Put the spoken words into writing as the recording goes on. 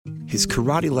his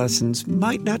karate lessons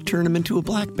might not turn him into a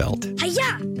black belt.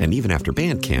 Hi-ya! And even after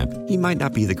band camp, he might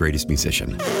not be the greatest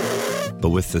musician.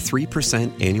 But with the 3%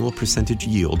 annual percentage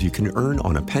yield you can earn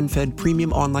on a PenFed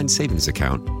premium online savings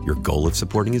account, your goal of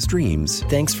supporting his dreams...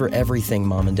 Thanks for everything,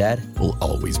 Mom and Dad. ...will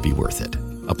always be worth it.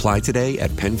 Apply today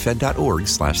at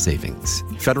PenFed.org/savings.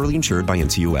 Federally insured by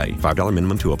NCUA. $5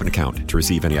 minimum to open account. To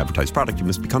receive any advertised product, you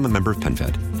must become a member of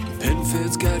PenFed.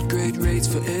 PenFed's got great rates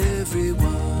for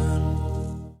everyone.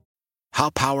 How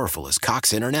powerful is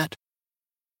Cox Internet?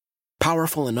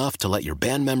 Powerful enough to let your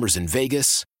band members in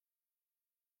Vegas,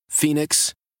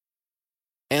 Phoenix,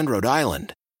 and Rhode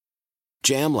Island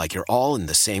jam like you're all in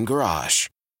the same garage.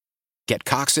 Get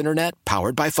Cox Internet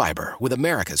powered by fiber with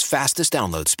America's fastest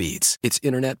download speeds. It's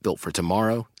internet built for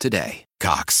tomorrow, today.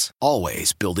 Cox,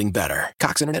 always building better.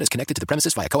 Cox Internet is connected to the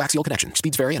premises via coaxial connection.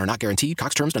 Speeds vary and are not guaranteed.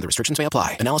 Cox terms and other restrictions may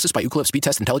apply. Analysis by Ookla Speed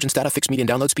Test Intelligence Data. Fixed median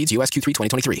download speeds. US Q3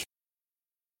 2023.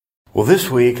 Well, this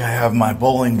week I have my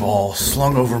bowling ball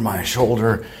slung over my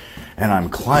shoulder and I'm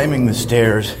climbing the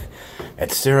stairs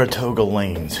at Saratoga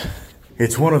Lanes.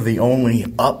 It's one of the only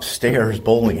upstairs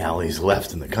bowling alleys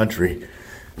left in the country.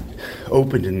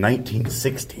 Opened in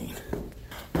 1916.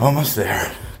 Almost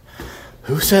there.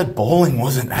 Who said bowling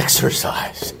wasn't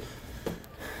exercise?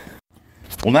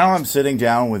 Well, now I'm sitting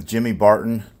down with Jimmy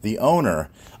Barton, the owner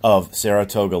of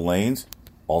Saratoga Lanes,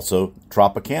 also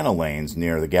Tropicana Lanes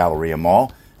near the Galleria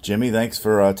Mall. Jimmy, thanks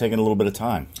for taking a little bit of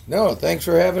time. No, thanks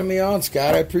for having me on,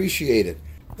 Scott. I appreciate it.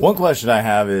 One question I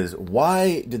have is,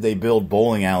 why did they build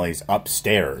bowling alleys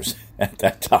upstairs at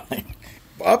that time?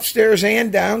 Upstairs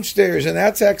and downstairs, and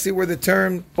that's actually where the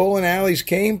term bowling alleys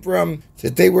came from,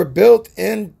 that they were built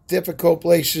in difficult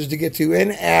places to get to,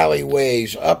 in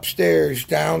alleyways, upstairs,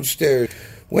 downstairs.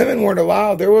 Women weren't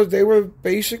allowed. They were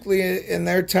basically, in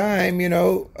their time,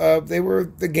 they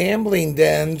were the gambling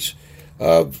dens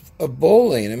of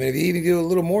bowling. I mean, if you even do a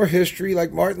little more history,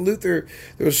 like Martin Luther,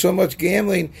 there was so much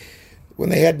gambling. When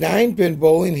they had 9-pin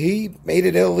bowling, he made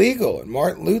it illegal. And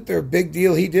Martin Luther, a big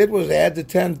deal he did was add the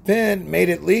 10th pin, made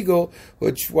it legal,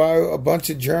 which why a bunch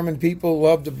of German people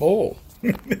loved to bowl.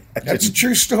 That's a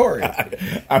true story.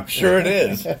 I'm sure it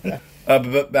is.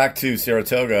 But back to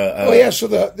Saratoga. So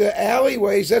the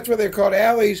alleyways, that's why they're called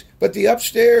alleys. But the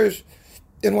upstairs,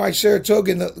 in why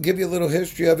Saratoga, and I'll give you a little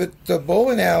history of it, the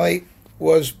bowling alley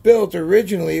was built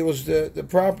originally. It was the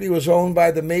property was owned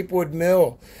by the Maplewood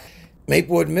Mill.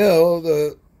 Maplewood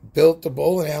Mill built the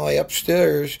bowling alley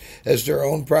upstairs as their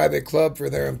own private club for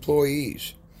their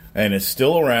employees. And it's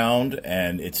still around,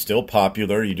 and it's still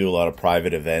popular. You do a lot of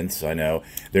private events, I know.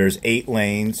 There's 8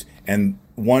 lanes, and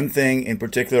one thing in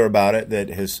particular about it that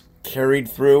has carried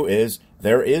through is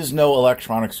there is no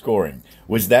electronic scoring.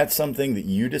 Was that something that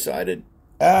you decided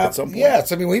at some point?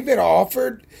 Yes. I mean, we've been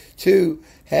offered to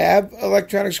have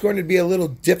electronic scoring. It'd be a little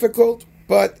difficult,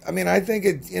 but, I mean, I think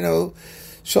it,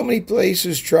 so many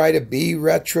places try to be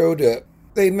retro.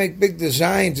 They make big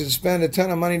designs and spend a ton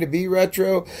of money to be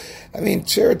retro. I mean,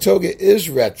 Saratoga is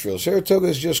retro. Saratoga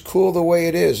is just cool the way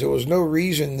it is. There was no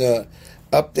reason to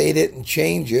update it and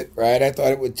change it, right? I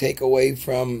thought it would take away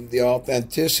from the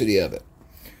authenticity of it.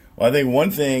 Well, I think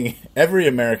one thing every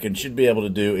American should be able to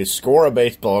do is score a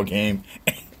baseball game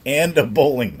and a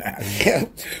bowling match. Yeah,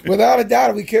 without a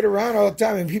doubt. We kid around all the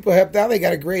time, and people have now they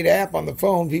got a great app on the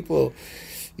phone. People,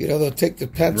 they'll take the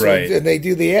pencil and they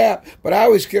do the app. But I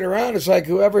always kid around. It's like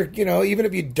whoever, even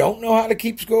if you don't know how to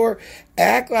keep score,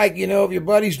 act like if your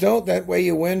buddies don't. That way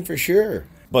you win for sure.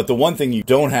 But the one thing you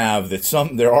don't have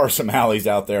there are some alleys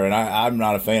out there, and I'm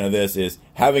not a fan of this, is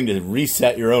having to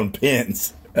reset your own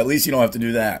pins. At least you don't have to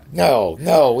do that. No.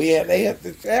 They have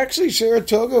to, actually,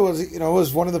 Saratoga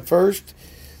was one of the first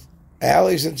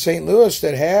alleys in St. Louis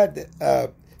that had.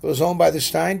 It was owned by the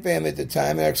Stein family at the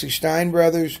time. Actually, Stein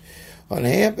Brothers on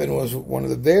Hampton was one of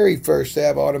the very first to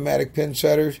have automatic pin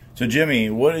setters. So, Jimmy,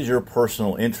 what is your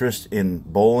personal interest in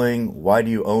bowling? Why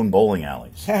do you own bowling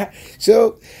alleys?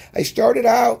 So, I started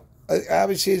out,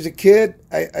 obviously, as a kid.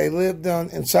 I lived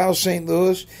in South St.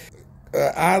 Louis.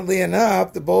 Oddly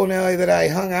enough, the bowling alley that I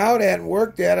hung out at and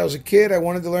worked at, I was a kid. I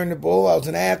wanted to learn to bowl. I was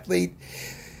an athlete.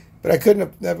 But I couldn't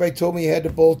have, everybody told me you had to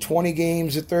bowl 20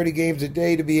 games or 30 games a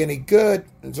day to be any good.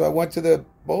 And so I went to the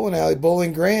bowling alley,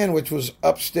 Bowling Grand, which was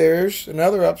upstairs,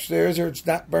 another upstairs, or it's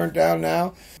not burnt down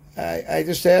now. I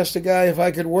just asked the guy if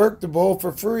I could work the bowl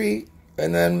for free.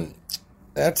 And then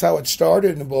that's how it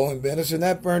started in the bowling business. And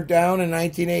that burnt down in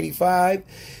 1985.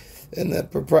 And the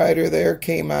proprietor there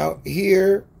came out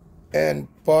here and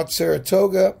bought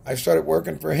Saratoga. I started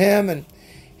working for him, and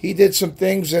he did some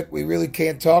things that we really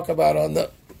can't talk about on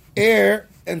the air,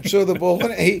 And so the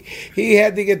bowling, he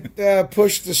had to get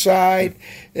pushed aside,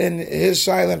 and his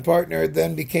silent partner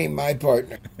then became my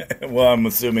partner. Well, I'm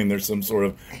assuming there's some sort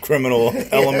of criminal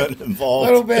element involved.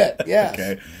 A little bit, yes.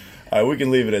 Okay. All right, we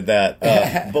can leave it at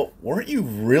that. But weren't you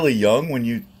really young when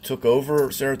you took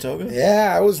over Saratoga?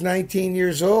 Yeah, I was 19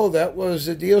 years old. That was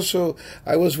the deal. So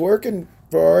I was working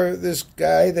for this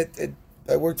guy that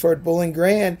I worked for at Bowling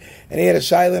Grande, and he had a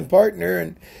silent partner,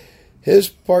 and his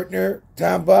partner,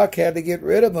 Tom Buck, had to get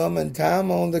rid of him, and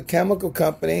Tom owned a chemical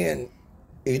company, and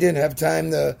he didn't have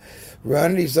time to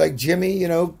run it. He's like, Jimmy,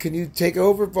 can you take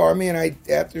over for me? And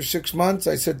after 6 months,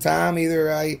 I said, Tom,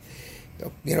 either I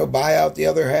buy out the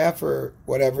other half or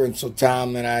whatever. And so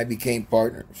Tom and I became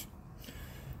partners.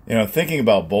 Thinking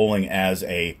about bowling as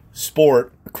a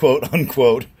sport, quote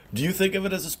unquote, do you think of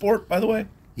it as a sport, by the way?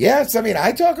 Yes,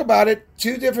 I talk about it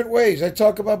two different ways. I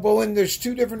talk about bowling. There's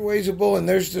two different ways of bowling.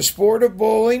 There's the sport of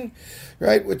bowling,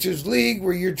 right, which is league,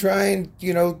 where you're trying,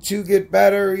 to get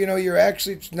better. You're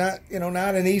actually, it's not,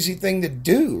 not an easy thing to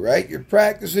do, right? You're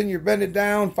practicing, you're bending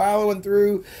down, following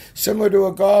through, similar to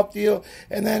a golf deal.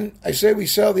 And then I say we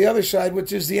sell the other side,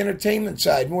 which is the entertainment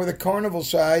side, more the carnival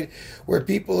side, where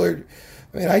people are,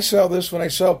 I sell this when I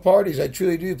sell parties. I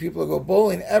truly do. People go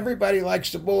bowling. Everybody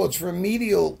likes to bowl. It's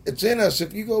remedial. It's in us.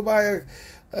 If you go by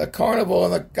a carnival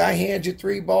and the guy hands you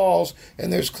 3 balls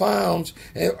and there's clowns,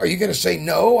 are you going to say,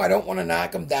 no, I don't want to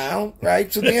knock them down,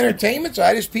 right? So the entertainment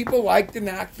side is people like to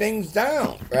knock things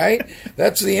down, right?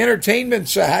 That's the entertainment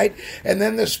side. And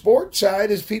then the sports side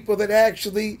is people that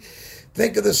actually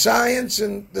think of the science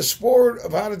and the sport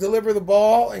of how to deliver the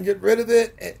ball and get rid of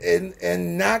it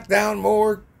and knock down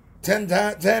more 10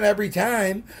 every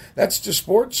time. That's the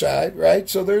sports side, right?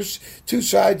 So there's two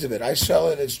sides of it. I sell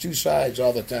it as two sides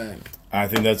all the time. I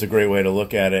think that's a great way to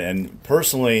look at it. And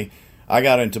personally, I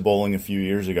got into bowling a few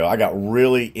years ago. I got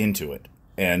really into it.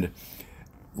 And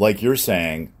like you're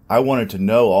saying, I wanted to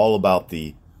know all about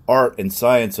the art and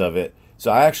science of it.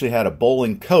 So I actually had a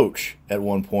bowling coach at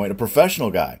one point, a professional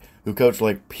guy who coached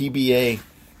like PBA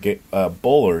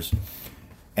bowlers.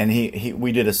 And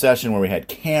we did a session where we had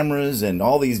cameras and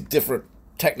all these different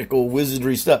technical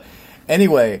wizardry stuff.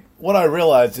 Anyway, what I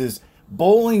realized is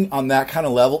bowling on that kind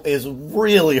of level is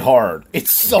really hard.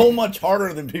 It's so much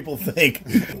harder than people think.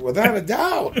 Without a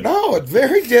doubt. No, it's a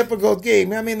very difficult game.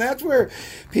 That's where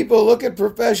people look at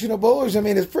professional bowlers.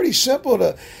 It's pretty simple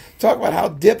to talk about how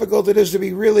difficult it is to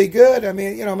be really good.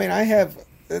 I have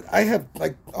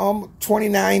like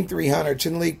 29 300s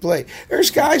in league play.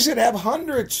 There's guys that have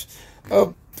hundreds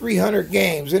of 300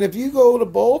 games. And if you go to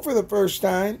bowl for the first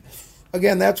time,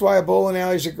 again, that's why a bowling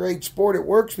alley is a great sport. It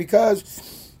works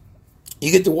because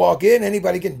you get to walk in,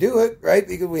 anybody can do it, right?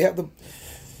 Because we have the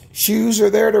shoes are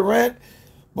there to rent,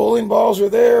 bowling balls are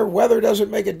there, weather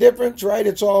doesn't make a difference, right?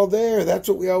 It's all there. That's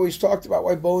what we always talked about,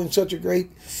 why bowling's such a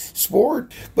great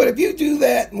sport. But if you do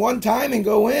that one time and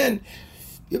go in,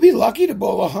 you'll be lucky to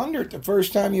bowl 100 the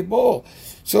first time you bowl.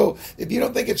 So if you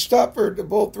don't think it's tougher to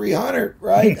bowl 300,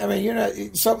 right? You're not.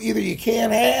 Either you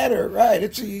can't add or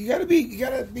right. You gotta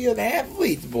be an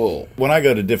athlete to bowl. When I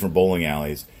go to different bowling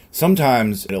alleys,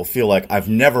 sometimes it'll feel like I've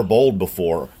never bowled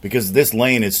before because this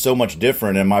lane is so much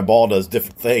different and my ball does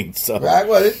different things. So. Right.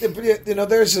 Well,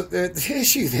 there's the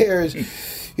issue there is,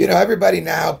 everybody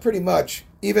now pretty much.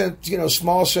 Even,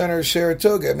 small centers,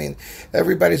 Saratoga.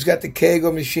 Everybody's got the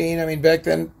Kegel machine. Back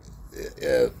then,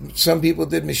 some people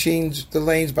did the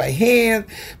lanes by hand.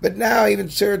 But now, even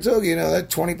Saratoga, that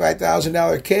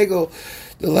 $25,000 Kegel,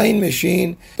 the lane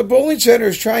machine. The bowling center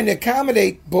is trying to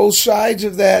accommodate both sides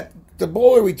of that. The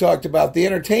bowler we talked about, the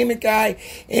entertainment guy,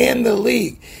 and the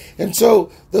league. And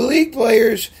so the league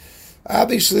players,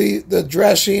 obviously the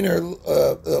dressing or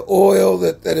the oil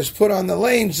that is put on the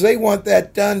lanes, they want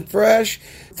that done fresh.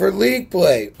 For league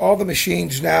play, all the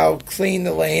machines now clean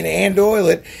the lane and oil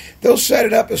it. They'll set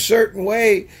it up a certain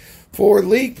way for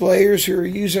league players who are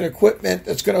using equipment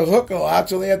that's going to hook a lot,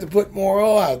 so they have to put more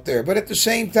oil out there. But at the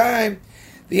same time,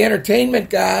 the entertainment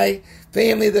guy,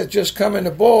 family that's just coming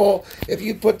to bowl, if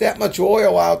you put that much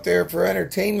oil out there for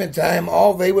entertainment time,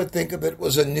 all they would think of it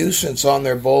was a nuisance on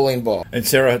their bowling ball. And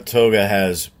Saratoga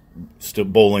has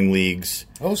bowling leagues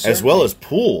as well as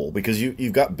pool, because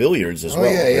you've got billiards as well.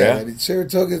 Yeah.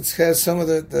 Saratoga has some of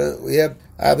we have,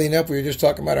 oddly enough, we were just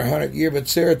talking about our 100th year, but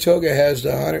Saratoga has the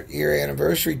 100-year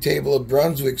anniversary table of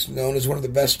Brunswick's, known as one of the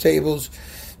best tables,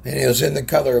 and it was in the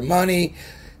color of money.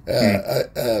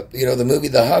 The movie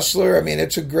The Hustler.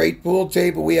 It's a great pool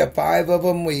table. We have 5 of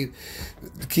them. We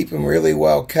keep them really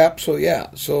well kept. So yeah.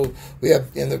 So we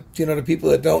have, and the people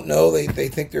that don't know, they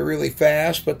think they're really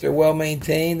fast, but they're well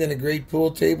maintained and a great pool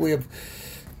table. We have,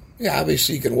 Yeah,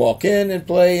 obviously you can walk in and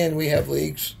play, and we have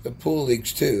leagues, the pool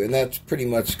leagues too, and that's pretty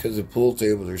much because the pool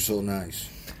tables are so nice.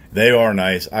 They are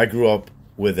nice. I grew up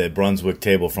with a Brunswick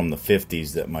table from the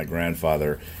 50s that my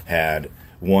grandfather had,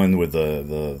 one with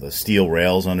the steel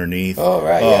rails underneath. Oh,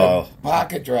 right, yeah,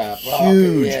 pocket drop.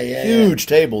 Huge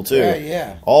table, too. Right,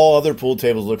 yeah. All other pool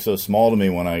tables look so small to me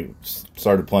when I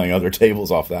started playing other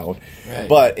tables off that one. Right.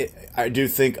 But I do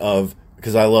think of,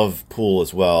 because I love pool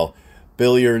as well,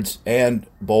 billiards and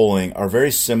bowling are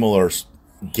very similar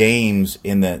games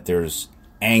in that there's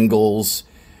angles,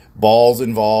 balls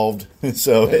involved.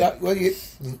 So a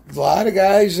lot of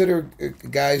guys that are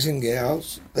guys and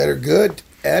gals that are good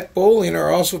at bowling are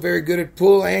also very good at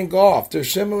pool and golf. They're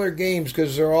similar games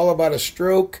because they're all about a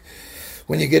stroke.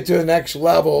 When you get to the next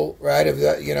level, right, of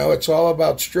the, it's all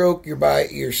about stroke. You're by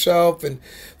yourself, and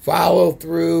follow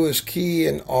through is key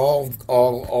in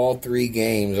all three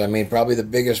games. I mean, probably the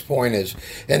biggest point is,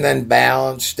 and then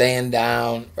balance, stand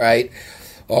down, right?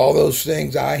 All those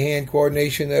things, eye-hand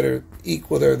coordination that are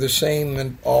equal, they're the same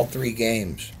in all three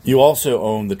games. You also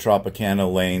own the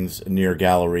Tropicana Lanes near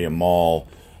Galleria Mall.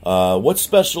 What's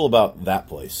special about that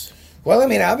place? Well, I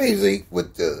mean, obviously,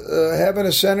 with having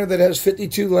a center that has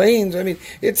 52 lanes, I mean,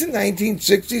 it's in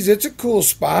 1960s. It's a cool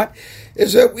spot.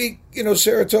 Is that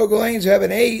Saratoga Lanes have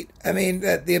an 8. I mean,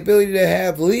 that the ability to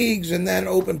have leagues and then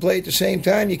open play at the same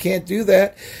time, you can't do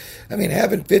that. I mean,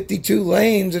 having 52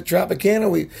 lanes at Tropicana,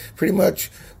 we pretty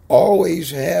much always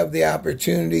have the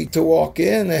opportunity to walk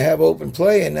in and have open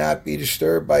play and not be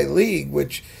disturbed by league,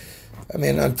 which, I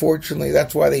mean, unfortunately,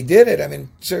 that's why they did it. I mean,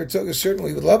 Saratoga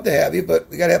certainly would love to have you, but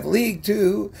we got to have league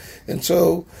too. And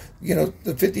so,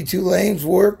 the 52 lanes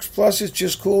works. Plus, it's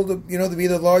just cool to be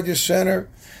the largest center.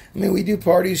 I mean, we do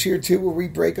parties here too where we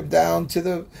break them down to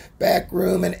the back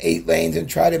room in 8 lanes and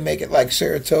try to make it like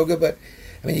Saratoga. But,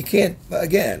 I mean, you can't,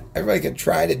 again, everybody can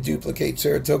try to duplicate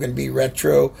Saratoga and be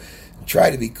retro, and try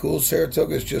to be cool.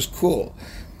 Saratoga is just cool.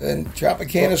 And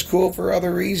Tropicana is cool for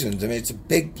other reasons. I mean, it's a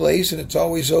big place and it's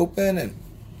always open. And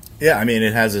yeah, I mean,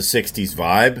 it has a 60s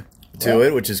vibe to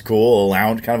it, which is cool,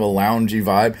 kind of a loungy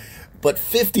vibe. But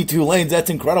 52 lanes, that's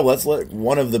incredible. That's like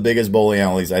one of the biggest bowling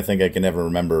alleys I think I can ever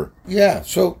remember. Yeah,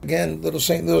 so again, little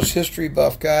St. Louis history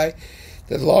buff guy.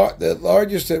 The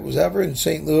largest that was ever in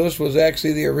St. Louis was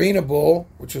actually the Arena Bowl,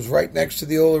 which was right next to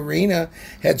the old arena,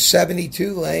 had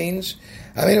 72 lanes.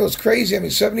 I mean, it was crazy. I mean,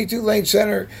 72-lane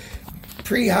center,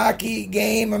 pre-hockey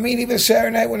game. I mean, even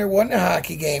Saturday night when there wasn't a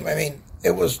hockey game, I mean,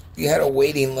 you had a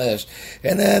waiting list.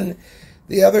 And then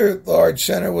the other large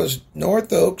center was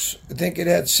North Oaks. I think it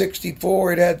had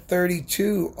 64. It had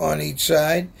 32 on each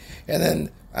side. And then,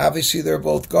 obviously, they're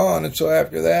both gone. And so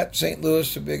after that, St.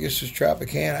 Louis, the biggest is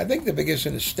Tropicana. I think the biggest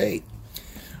in the state.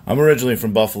 I'm originally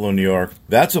from Buffalo, New York.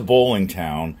 That's a bowling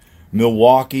town.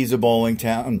 Milwaukee's a bowling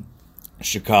town.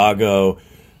 Chicago.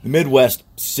 The Midwest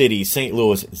city, St.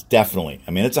 Louis, is definitely.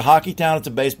 I mean, it's a hockey town. It's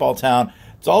a baseball town.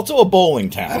 It's also a bowling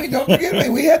town. I mean, don't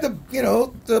forget, we had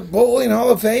the Bowling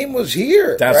Hall of Fame was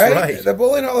here. That's right. The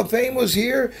Bowling Hall of Fame was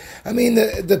here. I mean,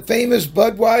 the famous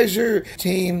Budweiser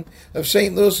team of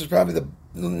St. Louis is probably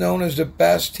known as the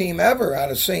best team ever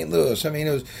out of St. Louis. I mean,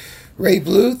 it was Ray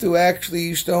Bluth, who actually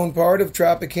used to own part of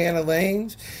Tropicana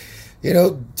Lanes.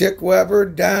 Dick Weber,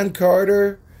 Don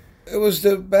Carter. It was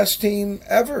the best team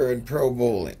ever in pro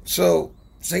bowling. So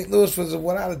St. Louis was,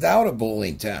 without a doubt, a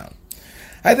bowling town.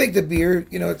 I think the beer,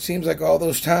 it seems like all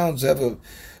those towns have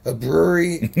a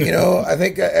brewery. I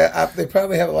think they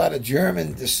probably have a lot of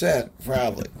German descent,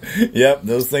 probably. Yep,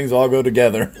 those things all go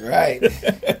together. Right.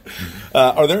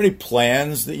 Are there any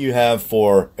plans that you have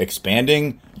for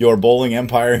expanding your bowling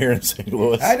empire here in St.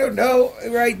 Louis? I don't know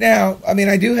right now. I mean,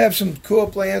 I do have some cool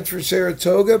plans for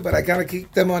Saratoga, but I kind of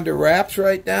keep them under wraps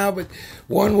right now. But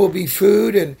one will be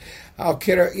food, and I'll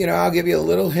give you a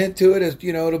little hint to it.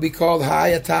 It'll be called High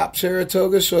Atop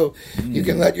Saratoga, so you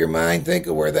can let your mind think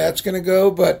of where that's going to go,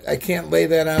 but I can't lay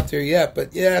that out there yet.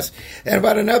 But yes, and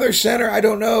about another center, I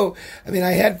don't know. I mean,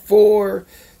 I had 4,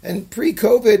 and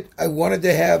pre-COVID, I wanted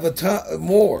to have a ton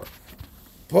more.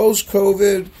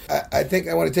 Post-COVID, I think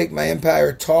I want to take my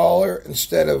empire taller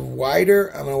instead of wider.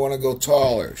 I'm going to want to go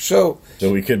taller. So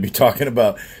we could be talking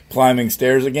about climbing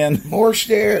stairs again? More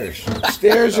stairs.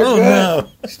 Stairs are good. No.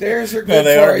 Stairs are good no,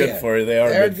 they for are you. good for you.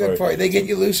 They're good for you. They get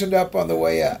you loosened up on the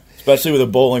way up. Especially with a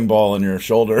bowling ball in your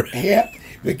shoulder. Yeah.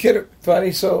 The kid,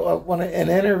 funny, so when an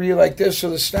interview like this, so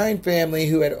the Stein family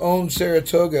who had owned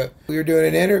Saratoga, we were doing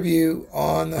an interview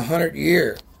on the 100th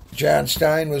year. John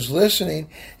Stein was listening,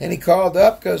 and he called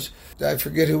up because I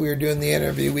forget who we were doing the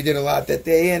interview. We did a lot that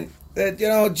day, and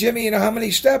Jimmy, how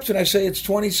many steps? And I say it's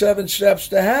 27 steps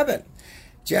to heaven.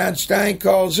 John Stein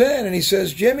calls in and he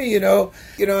says, Jimmy,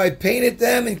 I painted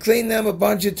them and cleaned them a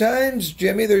bunch of times.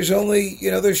 Jimmy, there's only,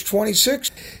 there's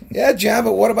 26. Yeah, John,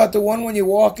 but what about the one when you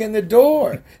walk in the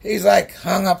door? He's like,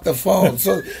 hung up the phone.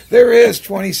 So there is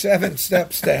 27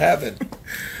 steps to heaven.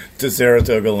 To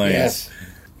Saratoga Lanes. Yes.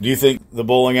 Do you think the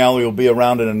bowling alley will be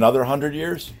around in another 100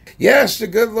 years? Yes, the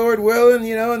good Lord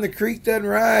willing, and the creek doesn't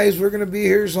rise. We're going to be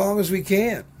here as long as we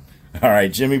can. All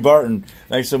right, Jimmy Barton,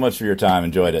 thanks so much for your time.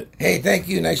 Enjoyed it. Hey, thank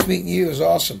you. Nice meeting you. It was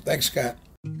awesome. Thanks, Scott.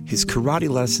 His karate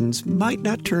lessons might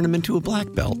not turn him into a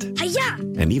black belt. Hi-ya!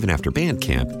 And even after band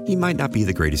camp, he might not be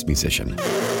the greatest musician.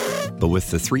 But with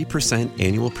the 3%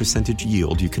 annual percentage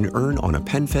yield you can earn on a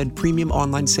PenFed premium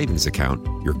online savings account,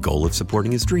 your goal of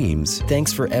supporting his dreams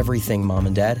Thanks for everything, Mom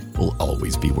and Dad. will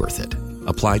always be worth it.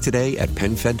 Apply today at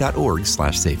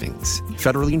PenFed.org/savings.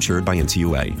 Federally insured by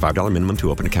NCUA. $5 minimum to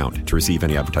open account. To receive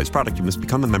any advertised product, you must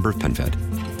become a member of PenFed.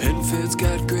 PenFed's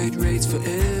got great rates for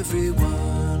everyone.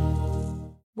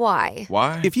 Why?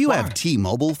 Why? If you have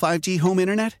T-Mobile 5G home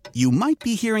internet, you might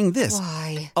be hearing this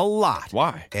Why? a lot.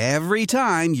 Why? Every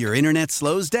time your internet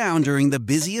slows down during the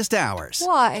busiest hours.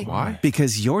 Why? Why?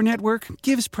 Because your network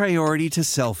gives priority to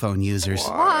cell phone users.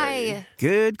 Why?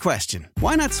 Good question.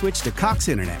 Why not switch to Cox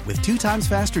Internet with 2 times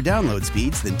faster download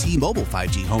speeds than T-Mobile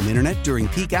 5G home internet during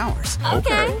peak hours?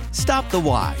 Okay. Stop the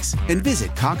whys and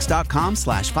visit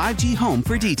cox.com/5G home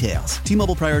for details.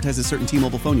 T-Mobile prioritizes certain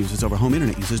T-Mobile phone users over home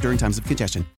internet users during times of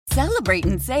congestion. Celebrate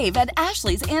and save at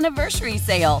Ashley's Anniversary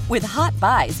Sale. With Hot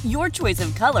Buys, your choice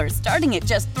of colors starting at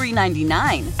just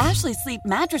 $3.99. Ashley Sleep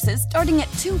mattresses starting at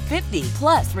 $2.50.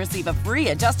 Plus, receive a free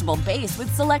adjustable base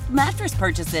with select mattress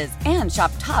purchases. And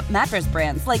shop top mattress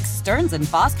brands like Stearns &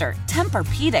 Foster,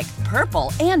 Tempur-Pedic,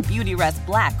 Purple, and Beautyrest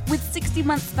Black with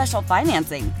 60-month special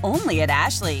financing. Only at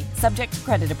Ashley. Subject to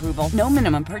credit approval. No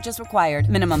minimum purchase required.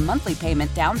 Minimum monthly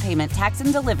payment, down payment, tax,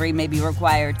 and delivery may be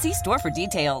required. See store for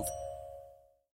details.